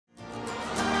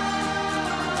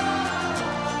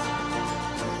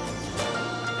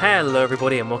Hello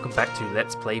everybody and welcome back to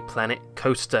Let's Play Planet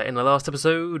Coaster. In the last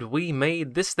episode we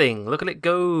made this thing, look at it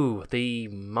go! The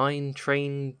mine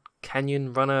train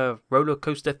canyon runner roller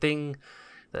coaster thing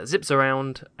that zips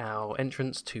around our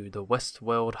entrance to the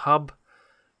Westworld hub.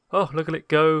 Oh, look at it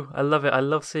go, I love it, I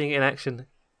love seeing it in action.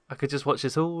 I could just watch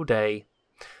this all day.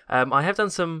 I have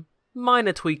done some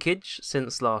minor tweakage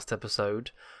since last episode,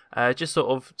 just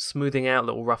sort of smoothing out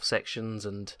little rough sections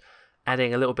and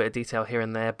adding a little bit of detail here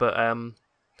and there, but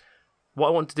what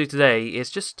I want to do today is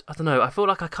just, I don't know, I feel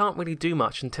like I can't really do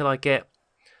much until I get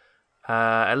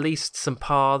at least some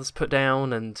paths put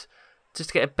down and just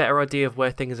to get a better idea of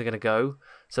where things are going to go.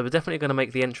 So we're definitely going to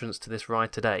make the entrance to this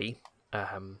ride today.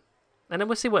 And then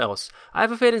we'll see what else. I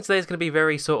have a feeling today is going to be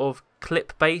very sort of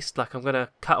clip-based, like I'm going to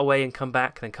cut away and come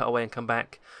back, then cut away and come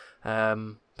back.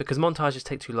 Because montages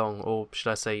take too long, or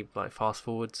should I say like fast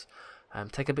forwards,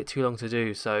 take a bit too long to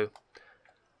do, so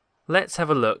let's have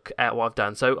a look at what I've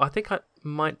done. So I think I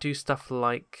might do stuff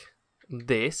like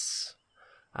this.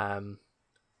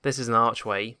 This is an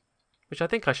archway, which I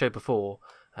think I showed before,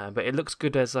 but it looks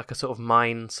good as like a sort of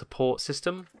mine support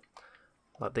system,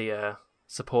 like the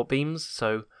support beams.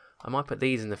 So I might put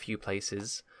these in a few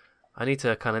places. I need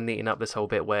to kind of neaten up this whole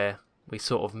bit where we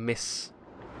sort of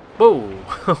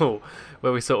whoa,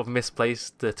 where we sort of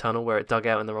misplaced the tunnel, where it dug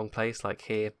out in the wrong place, like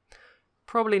here.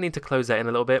 Probably need to close that in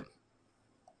a little bit.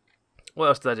 What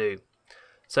else did I do?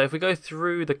 So if we go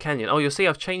through the canyon, oh, you'll see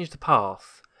I've changed the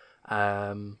path.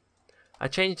 I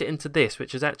changed it into this,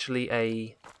 which is actually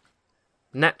a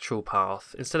natural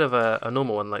path. Instead of a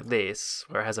normal one like this,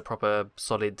 where it has a proper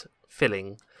solid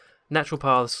filling, natural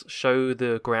paths show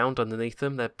the ground underneath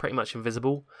them. They're pretty much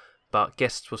invisible, but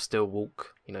guests will still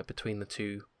walk, you know, between the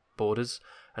two borders.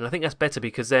 And I think that's better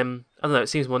because then, I don't know, it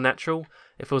seems more natural.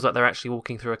 It feels like they're actually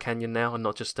walking through a canyon now and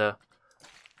not just a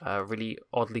really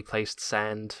oddly placed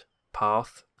sand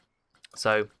path.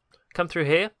 So come through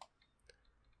here,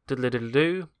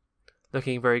 diddle-diddle-doo,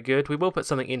 looking very good. We will put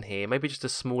something in here, maybe just a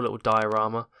small little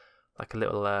diorama, like a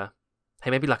little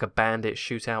hey, maybe like a bandit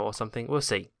shootout or something, we'll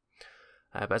see.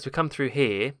 But as we come through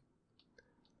here,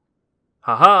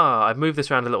 haha, I've moved this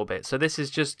around a little bit. So this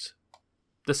is just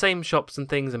the same shops and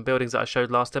things and buildings that I showed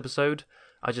last episode.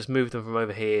 I just moved them from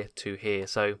over here to here.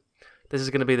 So this is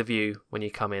going to be the view when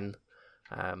you come in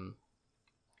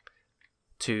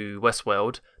to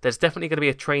Westworld. There's definitely going to be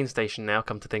a train station now,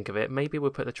 come to think of it. Maybe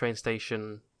we'll put the train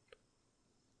station,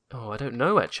 oh, I don't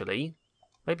know actually.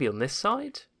 Maybe on this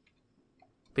side?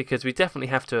 Because we definitely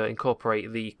have to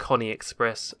incorporate the Connie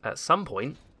Express at some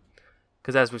point.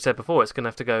 Because as we've said before, it's going to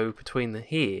have to go between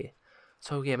here.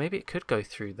 So yeah, maybe it could go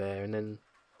through there and then,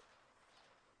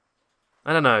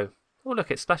 I don't know. Oh look,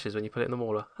 it splashes when you put it in the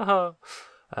mauler. Haha.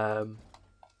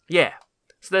 Yeah,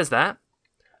 so there's that.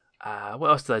 What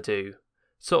else did I do?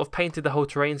 Sort of painted the whole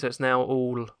terrain so it's now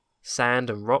all sand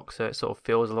and rock, so it sort of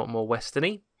feels a lot more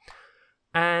westerny.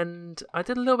 And I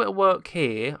did a little bit of work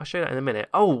here. I'll show you that in a minute.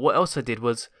 Oh, what else I did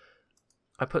was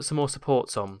I put some more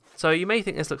supports on. So you may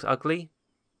think this looks ugly,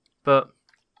 but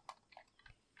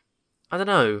I don't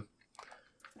know.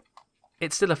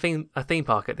 It's still a theme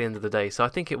park at the end of the day, so I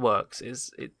think it works.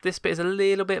 This bit is a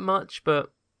little bit much,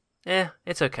 but yeah,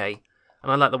 it's okay.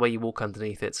 And I like the way you walk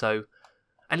underneath it, so.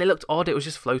 And it looked odd, it was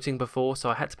just floating before, so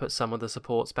I had to put some of the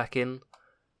supports back in.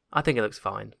 I think it looks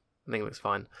fine.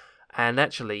 And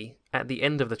actually, at the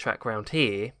end of the track round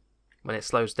here, when it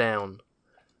slows down,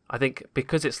 I think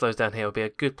because it slows down here, it would be a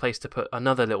good place to put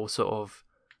another little sort of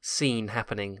scene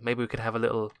happening. Maybe we could have a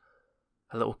little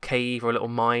cave or a little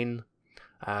mine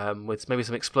with maybe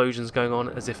some explosions going on,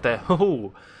 as if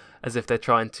they're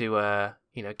trying to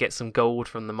get some gold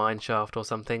from the mine shaft or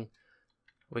something.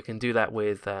 We can do that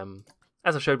with,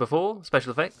 as I've showed before,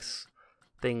 special effects.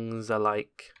 Things are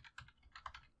like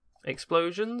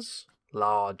explosions.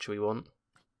 Large we want.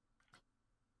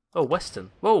 Oh,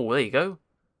 Western. Whoa, there you go.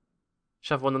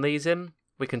 Shove one of these in.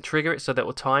 We can trigger it so that it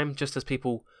will time just as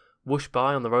people whoosh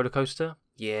by on the roller coaster.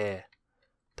 Yeah,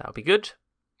 that'll be good.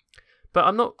 But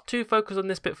I'm not too focused on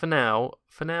this bit for now.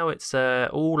 For now, it's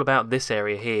all about this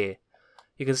area here.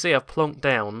 You can see I've plonked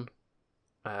down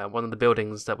one of the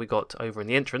buildings that we got over in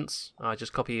the entrance. I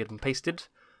just copied and pasted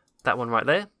that one right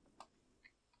there,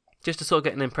 just to sort of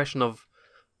get an impression of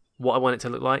what I want it to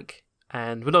look like.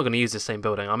 And we're not going to use this same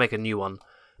building, I'll make a new one,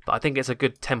 but I think it's a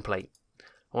good template.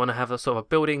 I want to have a sort of a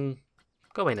building,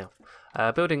 go away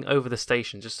now, building over the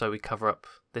station just so we cover up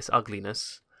this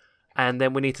ugliness. And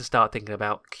then we need to start thinking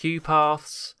about queue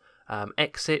paths,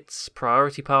 exits,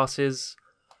 priority passes,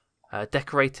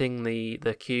 decorating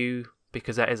the queue,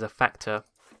 because that is a factor.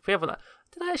 If we have a,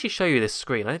 did I actually show you this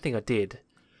screen? I don't think I did.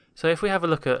 So if we have a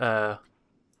look at,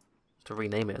 do to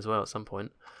rename it as well at some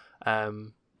point. Have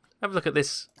a look at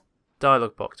this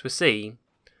dialog box. We'll see.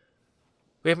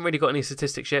 We haven't really got any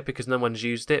statistics yet because no one's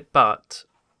used it, but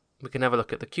we can have a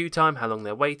look at the queue time, how long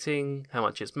they're waiting, how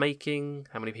much it's making,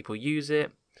 how many people use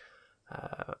it.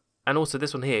 And also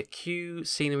this one here, queue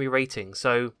scenery rating.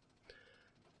 So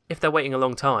if they're waiting a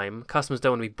long time, customers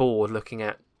don't want to be bored looking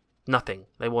at nothing.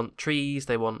 They want trees,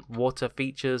 they want water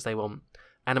features, they want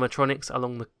animatronics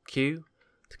along the queue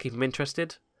to keep them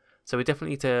interested. So we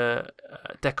definitely need to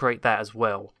decorate that as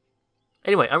well.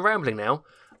 Anyway, I'm rambling now.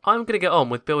 I'm going to get on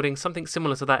with building something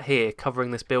similar to that here,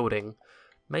 covering this building.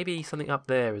 Maybe something up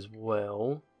there as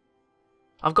well.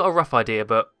 I've got a rough idea,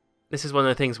 but this is one of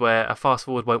the things where a fast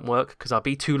forward won't work because I'll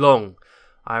be too long.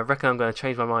 I reckon I'm going to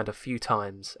change my mind a few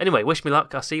times. Anyway, wish me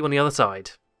luck. I'll see you on the other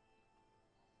side.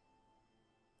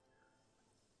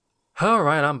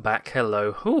 Alright, I'm back.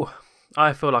 Hello. Ooh,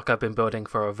 I feel like I've been building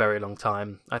for a very long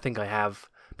time. I think I have,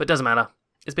 but doesn't matter.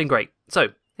 It's been great. So,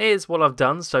 here's what I've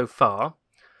done so far.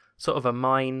 Sort of a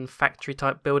mine factory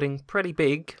type building, pretty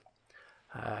big.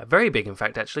 Very big in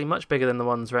fact actually, much bigger than the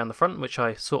ones around the front, which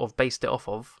I sort of based it off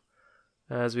of.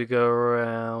 As we go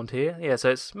around here. Yeah, so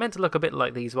it's meant to look a bit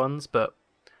like these ones, but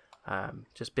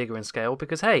just bigger in scale,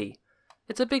 because hey,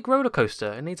 it's a big roller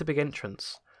coaster, it needs a big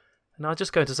entrance. And I'll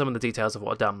just go into some of the details of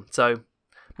what I've done. So,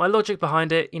 my logic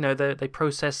behind it, you know, they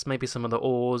process maybe some of the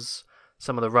ores,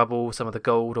 some of the rubble, some of the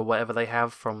gold, or whatever they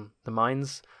have from the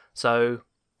mines. So,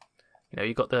 you know,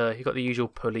 you got the usual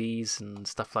pulleys and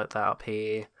stuff like that up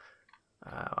here.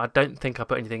 I don't think I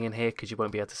put anything in here because you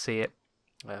won't be able to see it.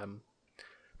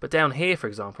 But down here, for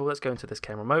example, let's go into this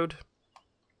camera mode.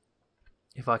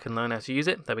 If I can learn how to use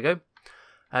it, there we go.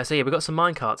 So yeah, we've got some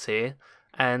minecarts here,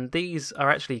 and these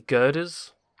are actually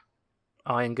girders,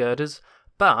 iron girders,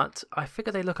 but I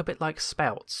figure they look a bit like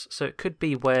spouts. So it could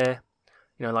be where,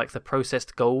 you know, like the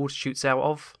processed gold shoots out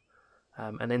of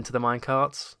and into the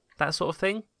minecarts, that sort of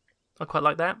thing. I quite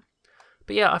like that.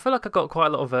 But yeah, I feel like I've got quite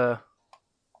a lot of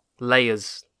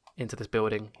layers into this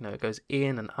building. You know, it goes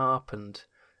in and up and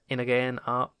in again,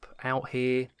 up, out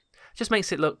here. Just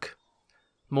makes it look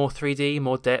more 3D,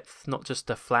 more depth, not just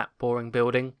a flat, boring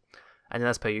building. And then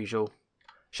as per usual,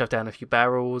 shove down a few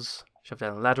barrels, shove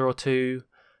down a ladder or two.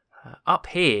 Up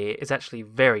here is actually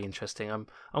very interesting.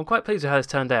 I'm quite pleased with how this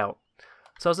turned out.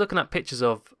 So I was looking at pictures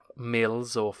of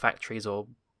mills or factories or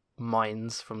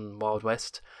mines from Wild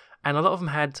West, and a lot of them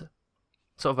had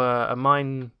sort of a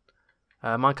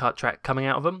minecart track coming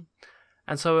out of them.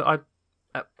 And so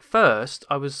at first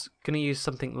I was going to use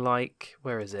something like,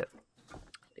 where is it?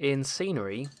 In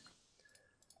scenery,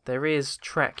 there is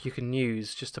track you can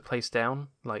use just to place down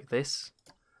like this.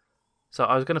 So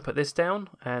I was going to put this down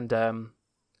and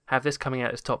have this coming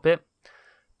out as top bit.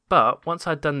 But once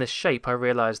I'd done this shape, I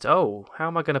realised, oh, how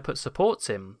am I going to put supports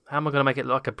in? How am I going to make it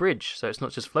like a bridge so it's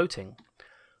not just floating?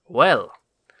 Well,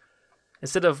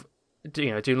 instead of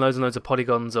doing loads and loads of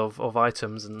polygons of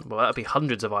items, and well, that'd be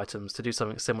hundreds of items to do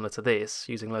something similar to this,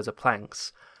 using loads of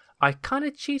planks, I kind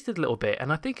of cheated a little bit,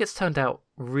 and I think it's turned out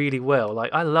really well.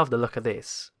 Like, I love the look of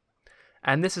this.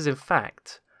 And this is, in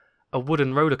fact, a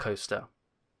wooden roller coaster.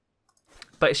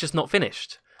 But it's just not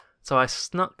finished. So I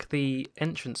snuck the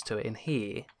entrance to it in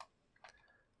here.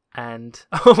 And,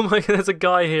 oh my god, there's a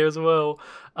guy here as well.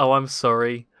 Oh, I'm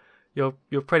sorry. You're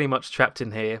pretty much trapped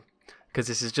in here. Because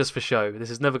this is just for show. This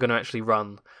is never going to actually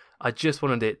run. I just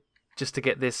wanted it just to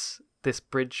get this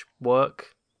bridge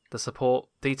work, the support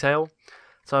detail.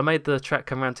 So I made the track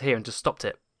come around to here and just stopped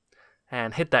it.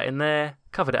 And hid that in there,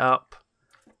 covered it up,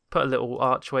 put a little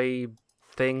archway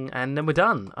thing, and then we're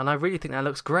done. And I really think that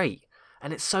looks great.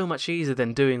 And it's so much easier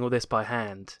than doing all this by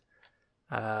hand.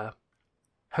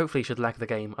 Hopefully it should lag the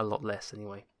game a lot less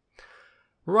anyway.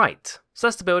 Right, so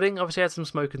that's the building. Obviously I had some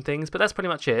smoke and things, but that's pretty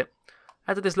much it.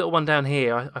 Added this little one down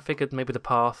here. I figured maybe the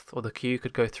path or the queue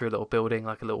could go through a little building,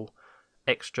 like a little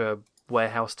extra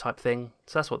warehouse type thing.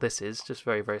 So that's what this is, just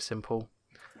very, very simple.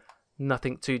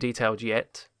 Nothing too detailed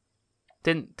yet.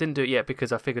 Didn't do it yet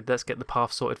because I figured let's get the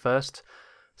path sorted first.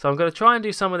 So I'm going to try and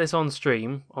do some of this on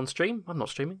stream. On stream? I'm not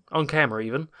streaming. On camera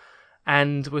even.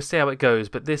 And we'll see how it goes.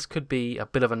 But this could be a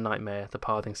bit of a nightmare, the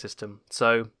pathing system.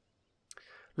 So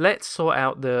let's sort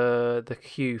out the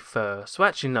queue first. So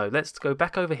actually no, let's go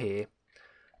back over here.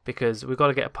 Because we've got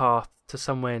to get a path to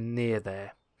somewhere near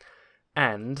there.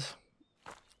 And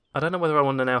I don't know whether I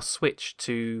want to now switch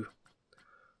to...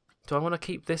 Do I want to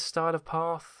keep this style of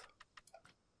path?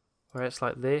 Where it's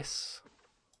like this?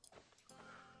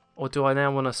 Or do I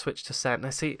now want to switch to sand?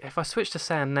 Now see, if I switch to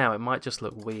sand now, it might just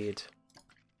look weird.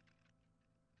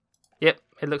 Yep,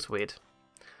 it looks weird.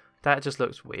 That just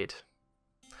looks weird.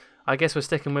 I guess we're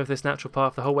sticking with this natural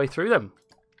path the whole way through them.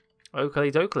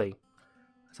 Oakley dokley.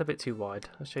 That's a bit too wide.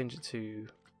 Let's change it to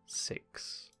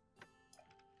 6.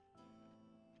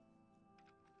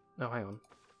 Oh, hang on.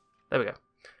 There we go.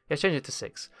 Yeah, change it to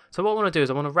 6. So what I want to do is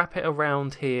I want to wrap it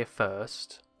around here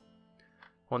first.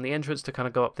 I want the entrance to kind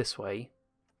of go up this way.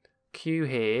 Queue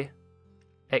here.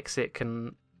 Exit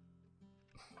can...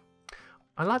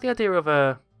 I like the idea of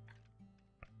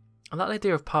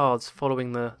paths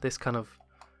following this kind of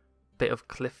bit of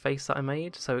cliff face that I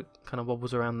made, so it kind of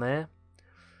wobbles around there.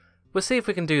 We'll see if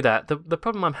we can do that. The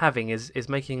problem I'm having is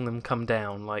making them come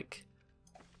down like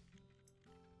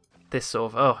this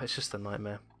sort of... Oh, it's just a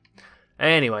nightmare.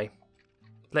 Anyway,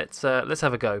 let's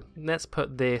have a go. Let's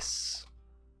put this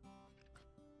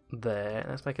there.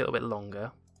 Let's make it a little bit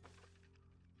longer.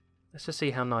 Let's just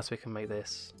see how nice we can make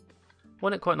this. I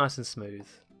want it quite nice and smooth.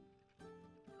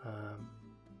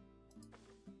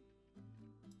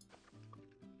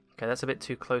 Okay, that's a bit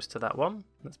too close to that one.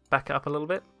 Let's back it up a little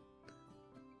bit.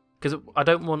 Because I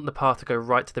don't want the path to go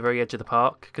right to the very edge of the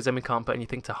park, because then we can't put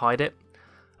anything to hide it.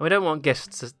 And we don't want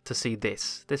guests to see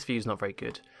this. This view's not very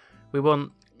good. We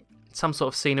want some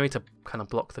sort of scenery to kind of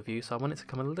block the view, so I want it to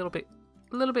come a little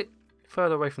bit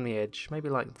further away from the edge. Maybe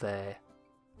like there.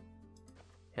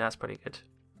 Yeah, that's pretty good.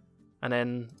 And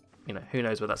then, you know, who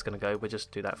knows where that's going to go. We'll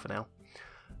just do that for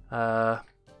now.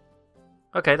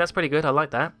 Okay, that's pretty good. I like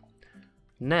that.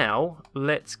 Now,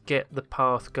 let's get the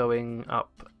path going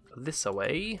up this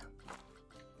way.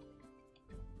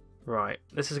 Right,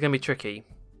 this is going to be tricky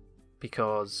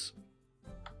because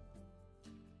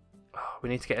we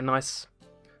need to get a nice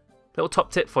little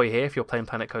top tip for you here if you're playing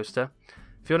Planet Coaster.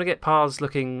 If you want to get paths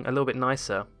looking a little bit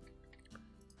nicer,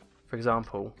 for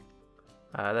example,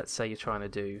 let's say you're trying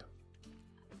to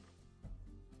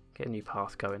get a new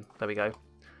path going. There we go.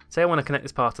 Say I want to connect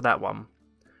this path to that one.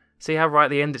 See how right at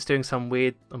the end it's doing some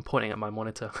weird... I'm pointing at my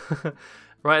monitor.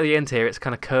 Right at the end here, it's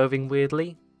kind of curving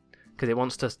weirdly because it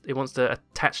wants to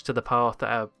attach to the path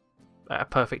at a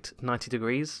perfect 90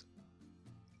 degrees.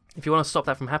 If you want to stop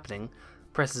that from happening,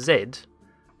 press Z, and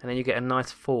then you get a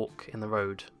nice fork in the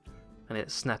road, and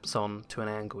it snaps on to an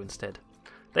angle instead.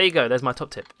 There you go. There's my top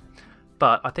tip.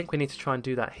 But I think we need to try and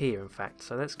do that here, in fact.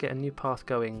 So let's get a new path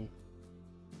going.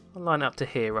 I'll line it up to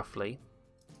here roughly.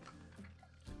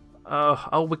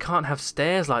 Oh, we can't have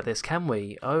stairs like this, can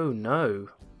we? Oh no.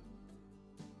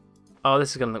 Oh,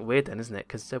 this is going to look weird then, isn't it?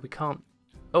 Because we can't...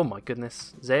 Oh my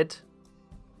goodness. Z?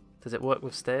 Does it work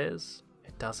with stairs?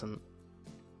 It doesn't.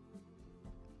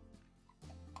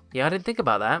 Yeah, I didn't think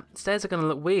about that. Stairs are going to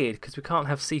look weird because we can't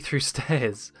have see-through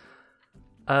stairs.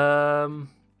 Oh,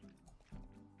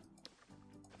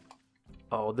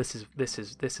 this is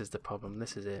the problem.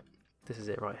 This is it. This is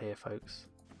it right here, folks.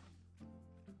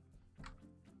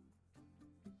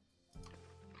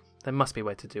 There must be a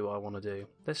way to do what I want to do.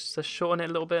 Let's shorten it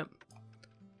a little bit.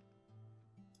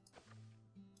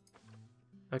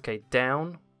 Okay,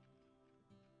 down.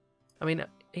 I mean,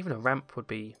 even a ramp would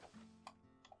be...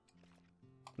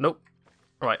 Nope.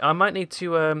 Right, I might need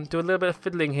to do a little bit of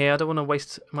fiddling here. I don't want to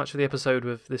waste much of the episode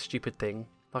with this stupid thing.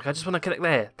 Like, I just want to connect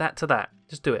there, that to that.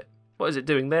 Just do it. What is it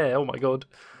doing there? Oh my god.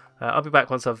 I'll be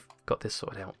back once I've got this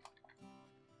sorted out.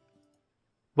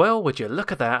 Well, would you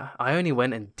look at that? I only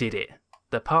went and did it.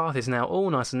 The path is now all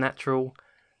nice and natural,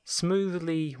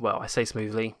 smoothly, well, I say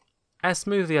smoothly, as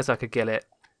smoothly as I could get it,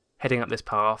 heading up this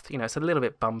path. You know, it's a little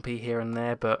bit bumpy here and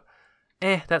there, but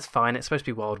that's fine. It's supposed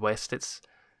to be Wild West.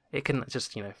 It can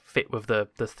just, you know, fit with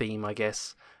the theme, I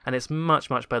guess. And it's much,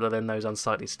 much better than those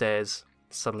unsightly stairs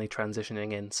suddenly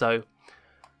transitioning in. So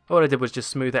all I did was just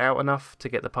smooth it out enough to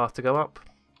get the path to go up.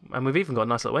 And we've even got a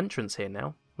nice little entrance here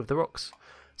now with the rocks.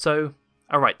 So,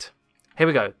 alright, here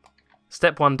we go.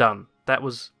 Step 1 done. That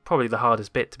was probably the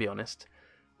hardest bit, to be honest.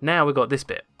 Now we've got this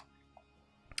bit.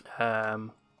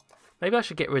 Maybe I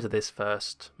should get rid of this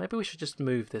first. Maybe we should just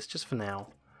move this, just for now.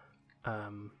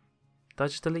 Did I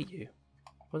just delete you?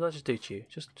 What did I just do to you?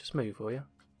 Just move, will you?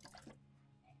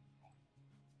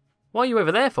 What are you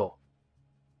over there for?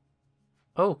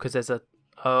 Oh, because there's a...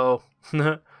 Oh,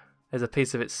 there's a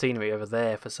piece of its scenery over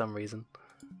there for some reason.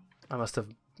 I must have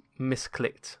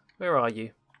misclicked. Where are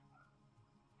you?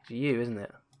 It's you, isn't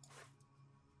it?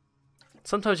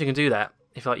 Sometimes you can do that.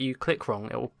 If like you click wrong,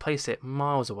 it will place it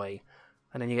miles away.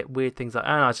 And then you get weird things like...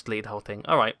 And I just delete the whole thing.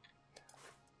 Alright.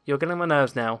 You're getting on my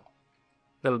nerves now.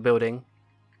 Little building.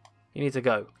 You need to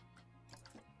go.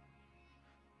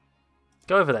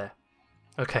 Go over there.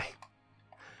 Okay.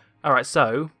 Alright,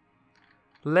 so...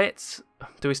 Let's...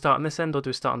 Do we start on this end or do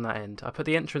we start on that end? I put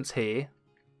the entrance here.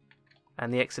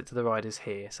 And the exit to the ride is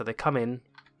here. So they come in.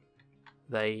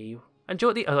 They...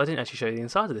 Enjoy the... Oh, I didn't actually show you the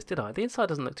inside of this, did I? The inside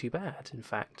doesn't look too bad, in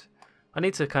fact. I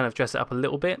need to kind of dress it up a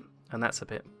little bit. and that's a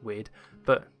bit weird.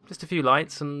 But just a few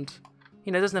lights, and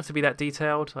you know, it doesn't have to be that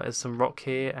detailed. Like, there's some rock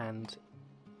here, and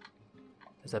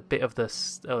there's a bit of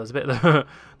this. Oh, there's a bit of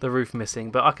the roof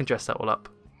missing, but I can dress that all up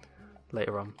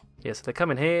later on. Yeah, so they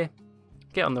come in here,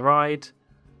 get on the ride,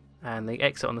 and they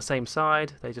exit on the same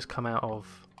side. They just come out of...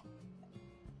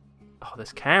 Oh,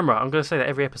 this camera! I'm going to say that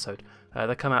every episode.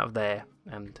 They come out of there,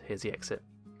 and here's the exit.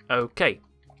 Okay,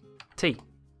 T.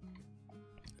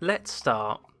 Let's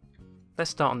start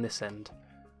on this end.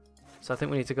 So I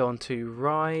think we need to go on to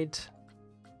ride,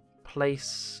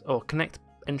 place, or connect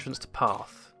entrance to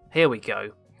path. Here we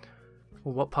go.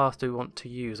 Well, what path do we want to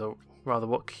use, or rather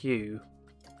what queue?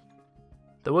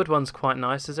 The wood one's quite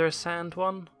nice. Is there a sand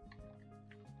one?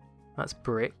 That's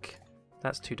brick.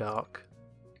 That's too dark.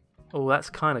 Oh, that's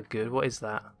kind of good. What is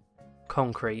that?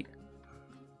 Concrete.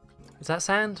 Is that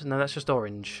sand? No, that's just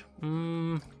orange.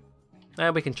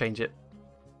 We can change it.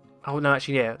 Oh, no,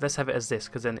 actually, yeah. Let's have it as this,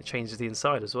 because then it changes the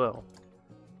inside as well.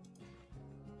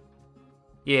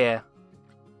 Yeah.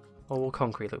 Or will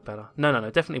concrete look better? No,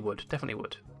 definitely wood. Definitely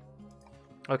wood.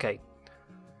 Okay.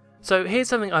 So here's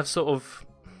something I've sort of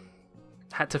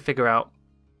had to figure out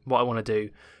what I want to do.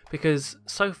 Because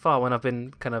so far when I've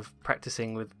been kind of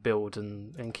practicing with build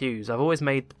and queues, I've always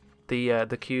made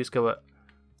the queues go at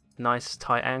nice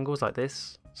tight angles like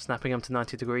this, snapping them to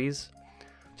 90 degrees,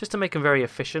 just to make them very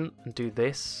efficient, and do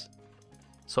this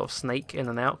sort of snake in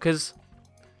and out. Because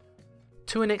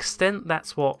to an extent,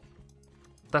 that's what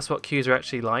queues are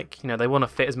actually like. You know, they want to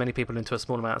fit as many people into a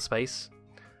small amount of space.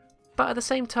 But at the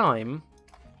same time,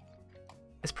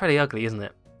 it's pretty ugly, isn't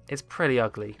it? It's pretty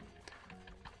ugly.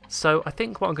 So I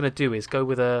think what I'm going to do is go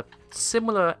with a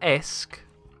similar-esque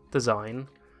design,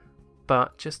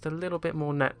 but just a little bit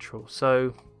more natural.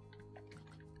 So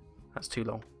that's too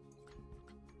long.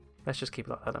 Let's just keep it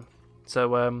like that then.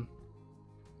 So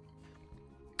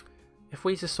if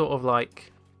we just sort of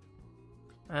like...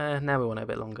 now we want it a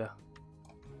bit longer.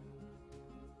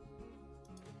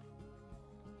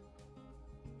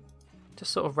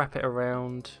 Just sort of wrap it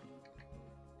around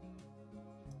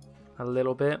a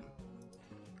little bit.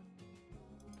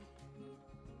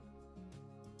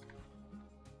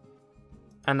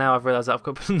 And now I've realised that I've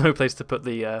got no place to put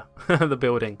the the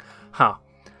building. Ha.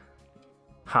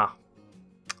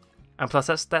 And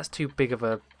plus that's too big of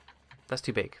a... That's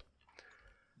too big.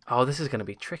 Oh, this is going to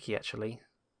be tricky actually.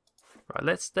 Right,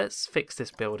 let's fix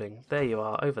this building. There you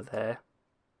are, over there.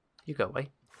 You go away.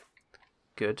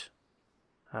 Good.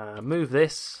 Move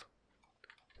this.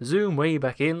 Zoom way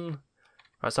back in.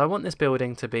 Right, so I want this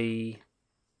building to be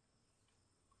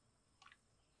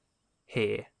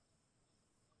here.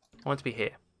 I want it to be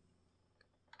here.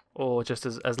 Or just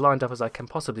as lined up as I can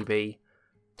possibly be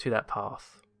to that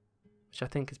path. Which I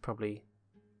think is probably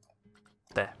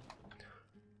there.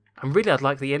 And really I'd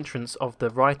like the entrance of the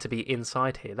ride to be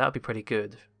inside here. That would be pretty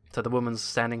good. So the woman's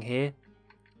standing here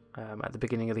at the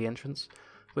beginning of the entrance.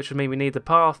 Which would mean we need the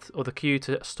path or the queue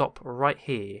to stop right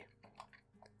here.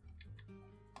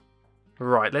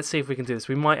 Right, let's see if we can do this.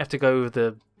 We might have to go with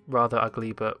the rather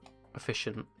ugly but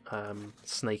efficient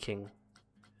snaking.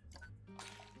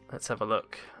 Let's have a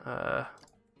look.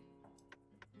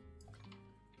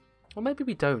 Or maybe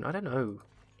we don't. I don't know.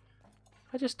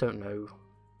 I just don't know.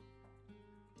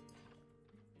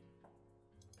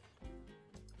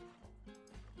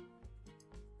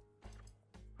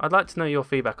 I'd like to know your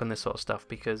feedback on this sort of stuff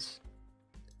because,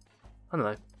 I don't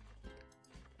know.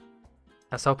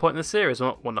 That's the whole point in the series.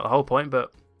 Well, not the whole point,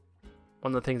 but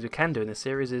one of the things we can do in this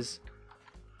series is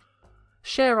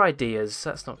share ideas.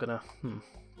 That's not gonna...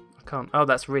 I can't... Oh,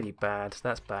 that's really bad.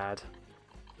 That's bad.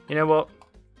 You know what?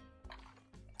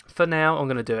 For now, I'm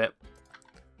gonna do it.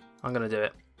 I'm gonna do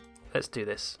it. Let's do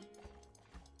this.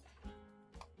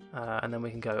 And then we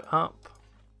can go up.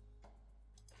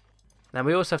 Now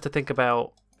we also have to think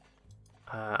about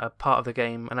a part of the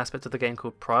game, an aspect of the game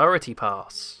called Priority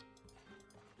Pass.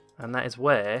 And that is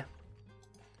where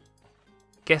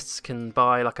guests can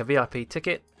buy like a VIP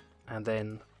ticket and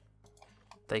then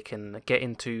they can get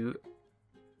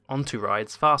onto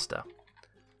rides faster.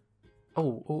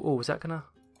 Oh, is that gonna...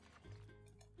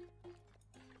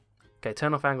 Okay,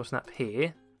 turn off angle snap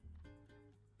here.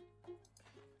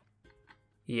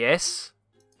 Yes.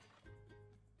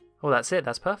 Oh, that's it.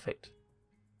 That's perfect.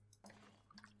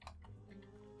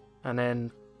 And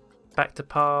then back to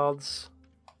paths.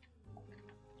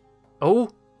 Oh!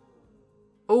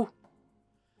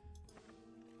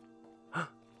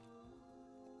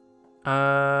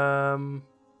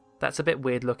 That's a bit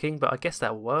weird looking, but I guess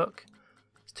that'll work.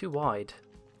 It's too wide.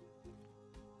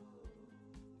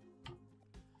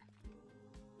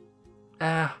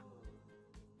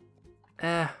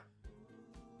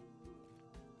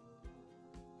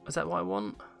 Is that what I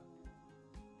want?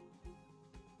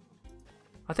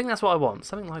 I think that's what I want.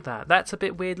 Something like that. That's a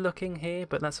bit weird looking here,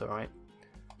 but that's alright.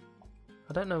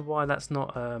 I don't know why that's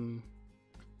not...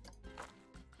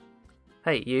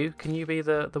 Hey, you. Can you be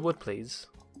the wood, please?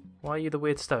 Why are you the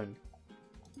weird stone?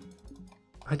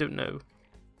 I don't know.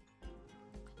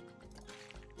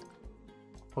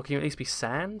 Or can you at least be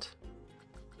sand?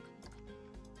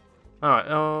 Alright,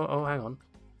 oh, hang on.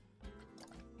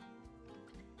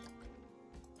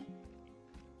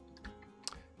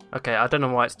 Okay, I don't know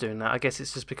why it's doing that. I guess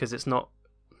it's just because it's not...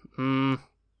 Oh,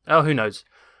 who knows.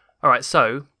 Alright,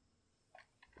 so...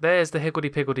 There's the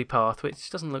higgledy-piggledy path, which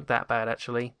doesn't look that bad,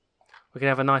 actually. We can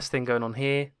have a nice thing going on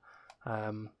here.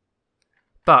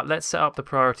 But let's set up the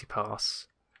priority pass,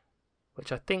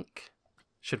 which I think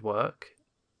should work.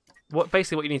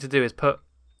 Basically what you need to do is put...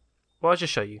 Well, I'll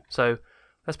just show you. So,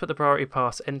 let's put the priority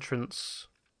pass entrance...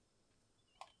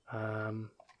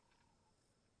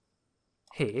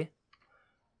 here.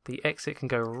 The exit can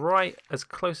go right as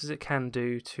close as it can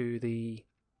do to the...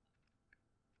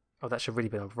 Oh, that should really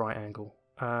be a right angle.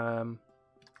 Oh,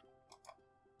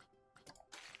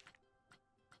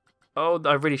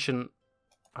 I really shouldn't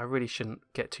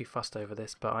get too fussed over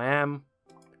this, but I am.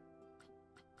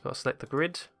 Got to select the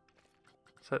grid.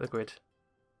 Select the grid.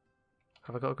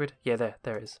 Have I got a grid? Yeah,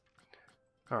 there it is.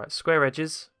 Alright, square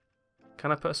edges.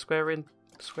 Can I put a square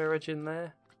edge in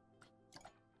there?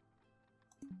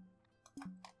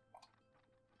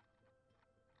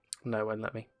 No, it won't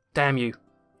let me. Damn you.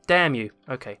 Damn you.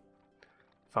 Okay.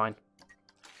 Fine.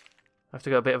 I have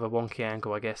to go a bit of a wonky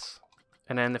angle, I guess.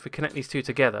 And then if we connect these two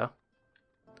together...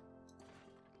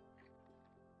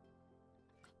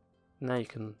 Now you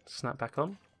can snap back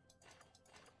on.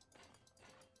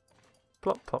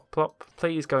 Plop, plop, plop.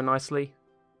 Please go nicely.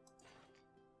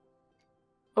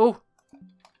 Oh!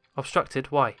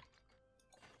 Obstructed. Why?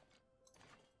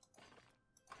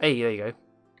 Hey, there you go.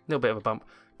 Little bit of a bump.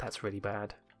 That's really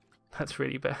bad. That's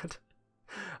really bad.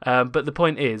 But the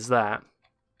point is that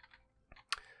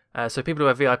so people who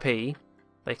are VIP,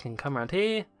 they can come around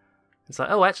here. It's like,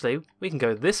 oh, actually, we can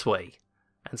go this way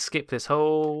and skip this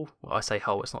whole. Well, I say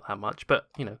whole, it's not that much, but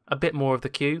you know, a bit more of the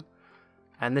queue.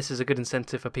 And this is a good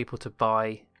incentive for people to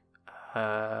buy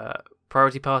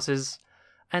priority passes,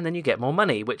 and then you get more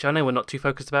money, which I know we're not too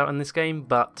focused about in this game,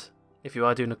 but if you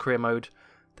are doing a career mode,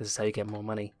 this is how you get more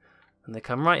money. And they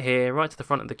come right here, right to the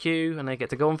front of the queue, and they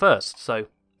get to go on first. So,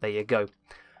 there you go.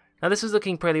 Now, this is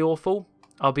looking pretty awful,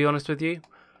 I'll be honest with you.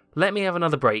 Let me have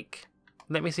another break.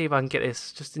 Let me see if I can get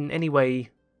this just in any way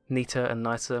neater and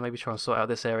nicer. Maybe try and sort out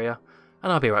this area.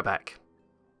 And I'll be right back.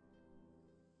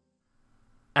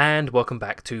 And welcome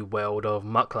back to World of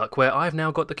Mukluk, where I've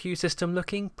now got the queue system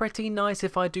looking pretty nice,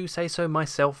 if I do say so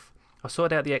myself. I've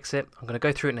sorted out the exit. I'm going to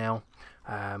go through it now.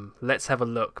 Let's have a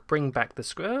look. Bring back the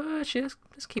screen. Actually,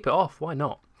 let's keep it off. Why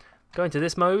not? Go into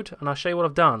this mode and I'll show you what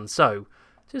I've done. So,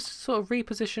 just sort of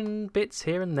reposition bits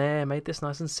here and there. Made this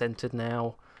nice and centered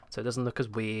now, so it doesn't look as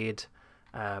weird.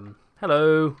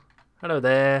 Hello. Hello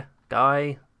there,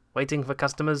 guy. Waiting for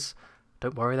customers.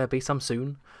 Don't worry, there'll be some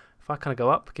soon. If I kind of go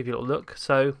up, give you a little look.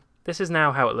 So, this is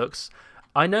now how it looks.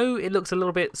 I know it looks a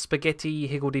little bit spaghetti,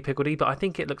 higgledy-piggledy, but I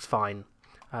think it looks fine.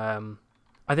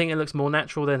 I think it looks more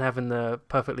natural than having the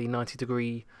perfectly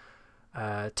 90-degree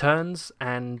turns,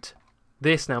 and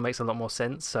this now makes a lot more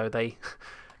sense. So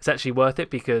it's actually worth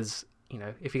it because, you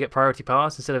know, if you get priority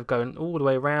pass, instead of going all the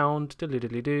way around,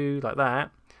 diddly-diddly-doo, like that,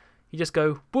 you just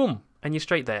go boom, and you're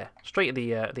straight there, straight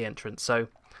at the entrance. So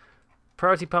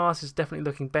priority pass is definitely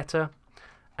looking better.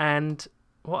 And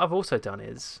what I've also done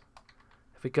is,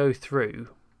 if we go through,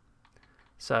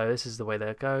 so this is the way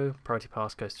they go. Priority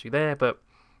pass goes through there, but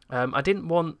I didn't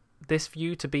want this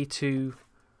view to be too,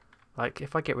 like,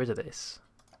 if I get rid of this,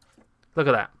 look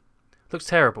at that, looks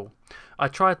terrible. I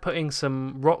tried putting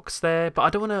some rocks there, but I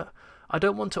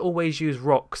don't want to always use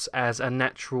rocks as a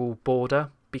natural border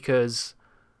because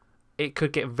it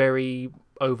could get very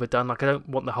overdone. Like, I don't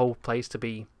want the whole place to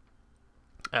be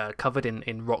covered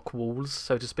in rock walls,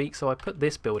 so to speak. So I put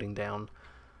this building down.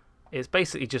 It's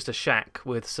basically just a shack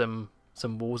with some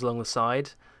walls along the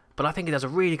side. But I think it does a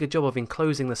really good job of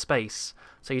enclosing the space,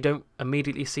 so you don't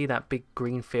immediately see that big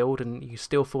green field, and you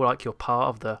still feel like you're part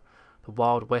of the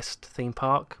Wild West theme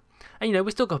park. And you know,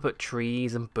 we still got to put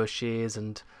trees and bushes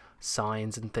and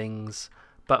signs and things.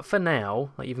 But for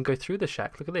now, like, you even go through the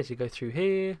shack. Look at this. You go through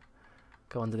here,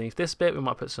 go underneath this bit. We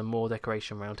might put some more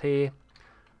decoration around here.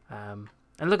 And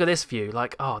look at this view.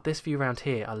 Like, oh, this view around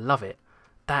here, I love it.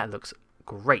 That looks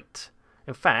great.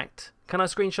 In fact, can I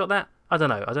screenshot that? I don't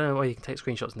know. I don't know why you can take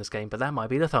screenshots in this game, but that might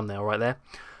be the thumbnail right there.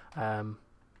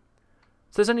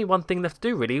 So there's only one thing left to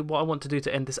do, really. What I want to do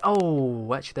to end this...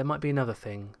 Oh, actually, there might be another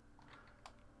thing.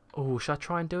 Oh, should I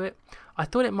try and do it? I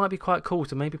thought it might be quite cool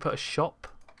to maybe put a shop.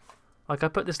 Like, I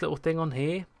put this little thing on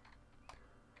here.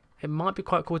 It might be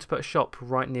quite cool to put a shop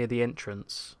right near the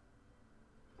entrance.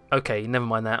 Okay, never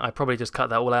mind that. I probably just cut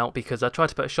that all out because I tried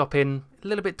to put a shop in. A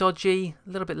little bit dodgy, a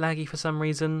little bit laggy for some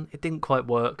reason. It didn't quite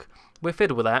work. We're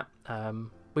fiddled with that.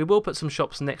 We will put some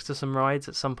shops next to some rides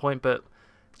at some point, but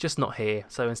just not here.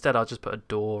 So instead I'll just put a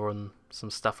door and some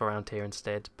stuff around here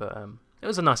instead. But it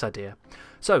was a nice idea.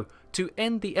 So to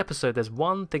end the episode, there's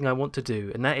one thing I want to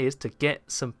do, and that is to get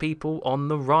some people on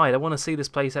the ride. I want to see this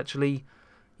place actually,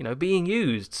 you know, being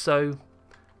used. So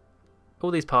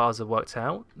all these paths have worked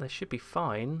out. They should be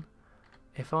fine.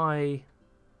 If I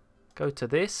go to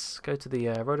this, go to the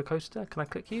roller coaster, can I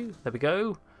click you? There we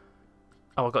go.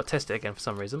 Oh, I've got to test it again for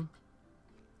some reason.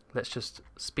 Let's just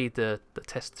speed the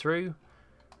test through.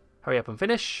 Hurry up and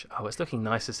finish. Oh, it's looking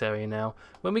nice, this area now.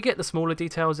 When we get the smaller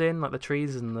details in, like the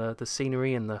trees and the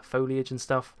scenery and the foliage and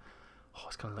stuff, oh,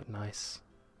 it's going to look nice.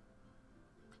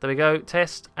 There we go,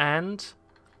 test, and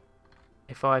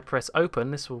if I press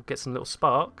open, this will get some little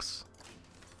sparks.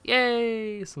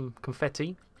 Yay! Some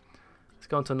confetti. Let's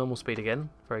go on to normal speed again,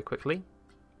 very quickly.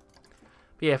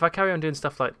 But yeah, if I carry on doing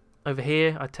stuff like over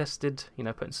here, I tested, you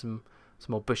know, putting some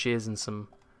more bushes and some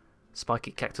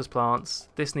spiky cactus plants.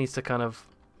 This needs to kind of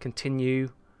continue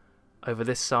over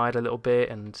this side a little bit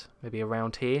and maybe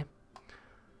around here.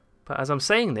 But as I'm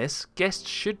saying this, guests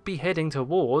should be heading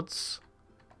towards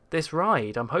this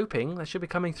ride. I'm hoping they should be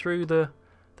coming through the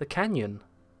canyon.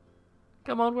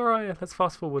 Come on, where are you? Let's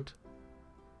fast forward.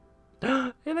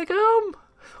 Here they come!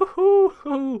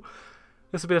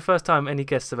 This will be the first time any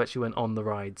guests have actually went on the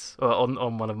rides, or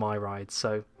on one of my rides.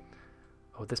 So,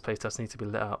 oh, this place does need to be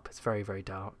lit up. It's very, very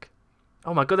dark.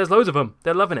 Oh my god, there's loads of them.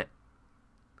 They're loving it.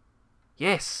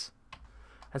 Yes.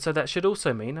 And so that should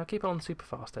also mean, I'll keep it on super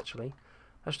fast actually.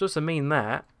 That should also mean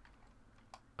that,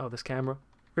 oh, this camera,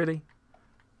 really?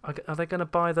 Are they going to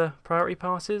buy the priority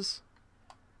passes?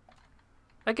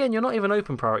 Again, you're not even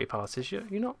open priority passes. You're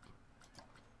not.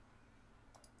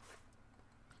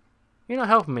 You're not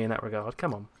helping me in that regard.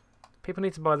 Come on. People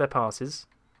need to buy their passes.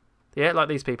 Yeah, like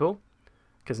these people.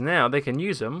 Because now they can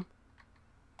use them.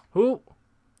 Ooh.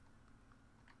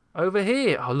 Over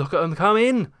here. Oh, look at them come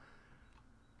in.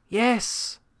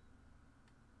 Yes.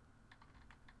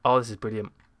 Oh, this is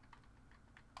brilliant.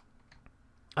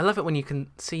 I love it when you can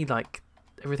see, like,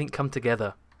 everything come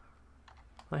together.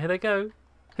 Like, here they go.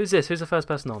 Who's this? Who's the first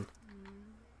person on?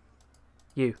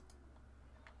 You.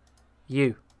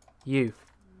 You. You.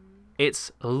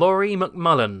 It's Laurie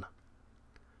McMullen.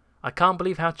 I can't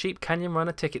believe how cheap Canyon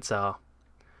Runner tickets are.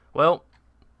 Well,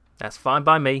 that's fine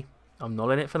by me. I'm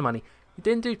not in it for the money. You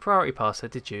didn't do Priority Pass,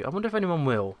 did you? I wonder if anyone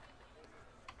will.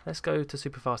 Let's go to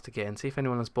Superfast again, see if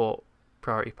anyone has bought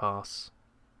Priority Pass.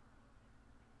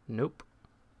 Nope.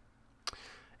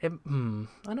 I don't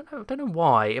know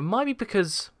why. It might be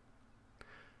because...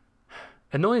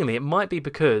 Annoyingly, it might be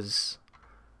because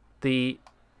the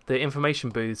information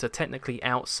booths are technically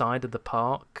outside of the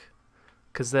park,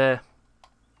 because the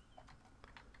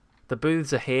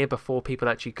booths are here before people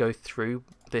actually go through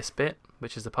this bit,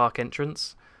 which is the park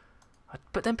entrance.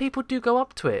 But then people do go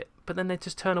up to it, but then they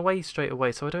just turn away straight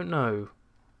away, so I don't know.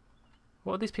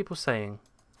 What are these people saying?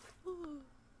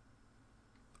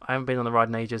 I haven't been on the ride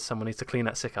in ages, someone needs to clean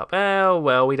that sick up. Oh,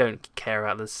 well, we don't care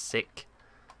about the sick.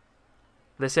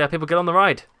 Let's see how people get on the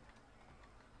ride.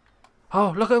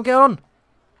 Oh, look at them get on!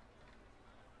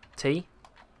 T.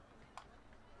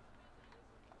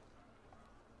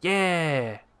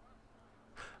 Yeah!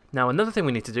 Now, another thing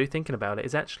we need to do, thinking about it,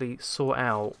 is actually sort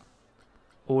out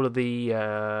all of the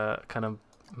kind of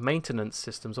maintenance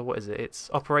systems, or what is it? It's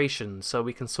operations, so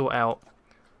we can sort out...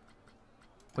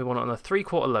 We want it on a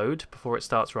 3/4 load before it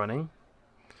starts running.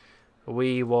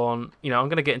 We want... You know, I'm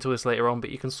going to get into this later on, but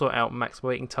you can sort out max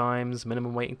waiting times,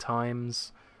 minimum waiting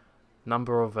times,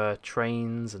 number of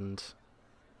trains, and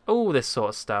all this sort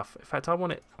of stuff. In fact, I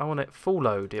want it full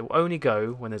load. It will only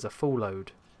go when there's a full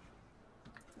load.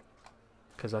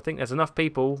 Because I think there's enough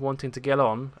people wanting to get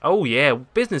on. Oh yeah,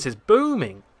 business is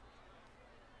booming.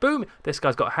 Boom! This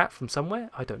guy's got a hat from somewhere.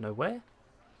 I don't know where.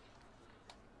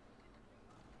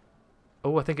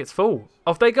 Oh, I think it's full.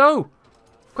 Off they go!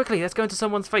 Quickly, let's go into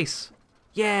someone's face.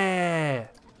 Yeah!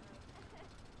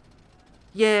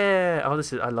 Yeah! Oh,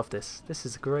 I love this. This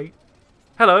is great.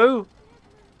 Hello!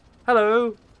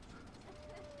 Hello!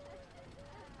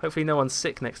 Hopefully no one's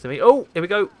sick next to me. Oh, here we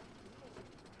go.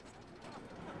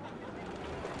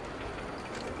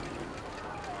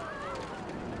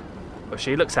 Well,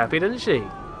 she looks happy, doesn't she?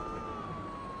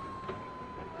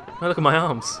 Oh, look at my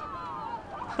arms.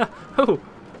 Oh.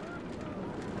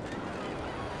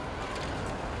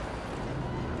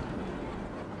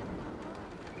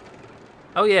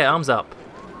 Oh yeah, arms up.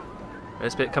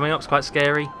 This bit coming up is quite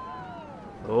scary.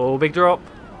 Oh, big drop.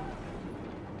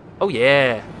 Oh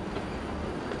yeah.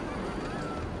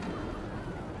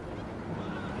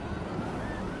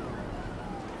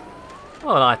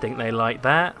 Well, I think they like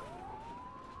that.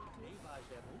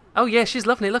 Oh yeah, she's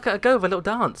lovely. Look at her go with a little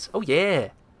dance. Oh yeah.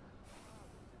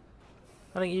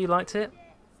 I think you liked it.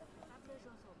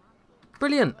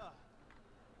 Brilliant.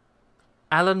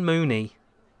 Alan Mooney.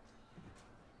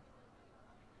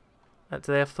 Do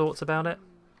they have thoughts about it?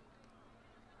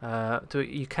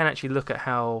 You can actually look at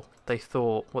how they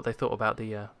thought, what they thought about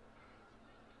the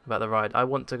ride. I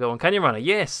want to go on Canyon Runner.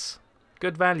 Yes,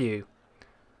 good value.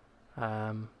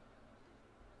 And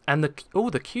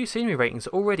the Q scenery ratings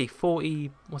already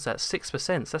 40. What's that? 6%.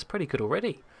 So that's pretty good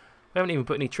already. We haven't even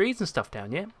put any trees and stuff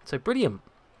down yet. So brilliant.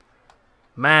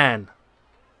 Man.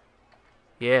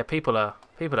 Yeah, people are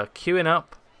queuing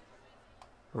up,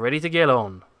 ready to get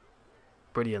on.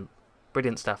 Brilliant.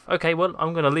 Brilliant stuff. Okay, well,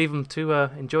 I'm going to leave them to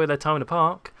enjoy their time in the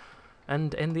park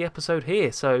and end the episode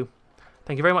here. So,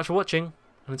 thank you very much for watching,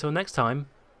 and until next time,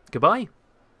 goodbye.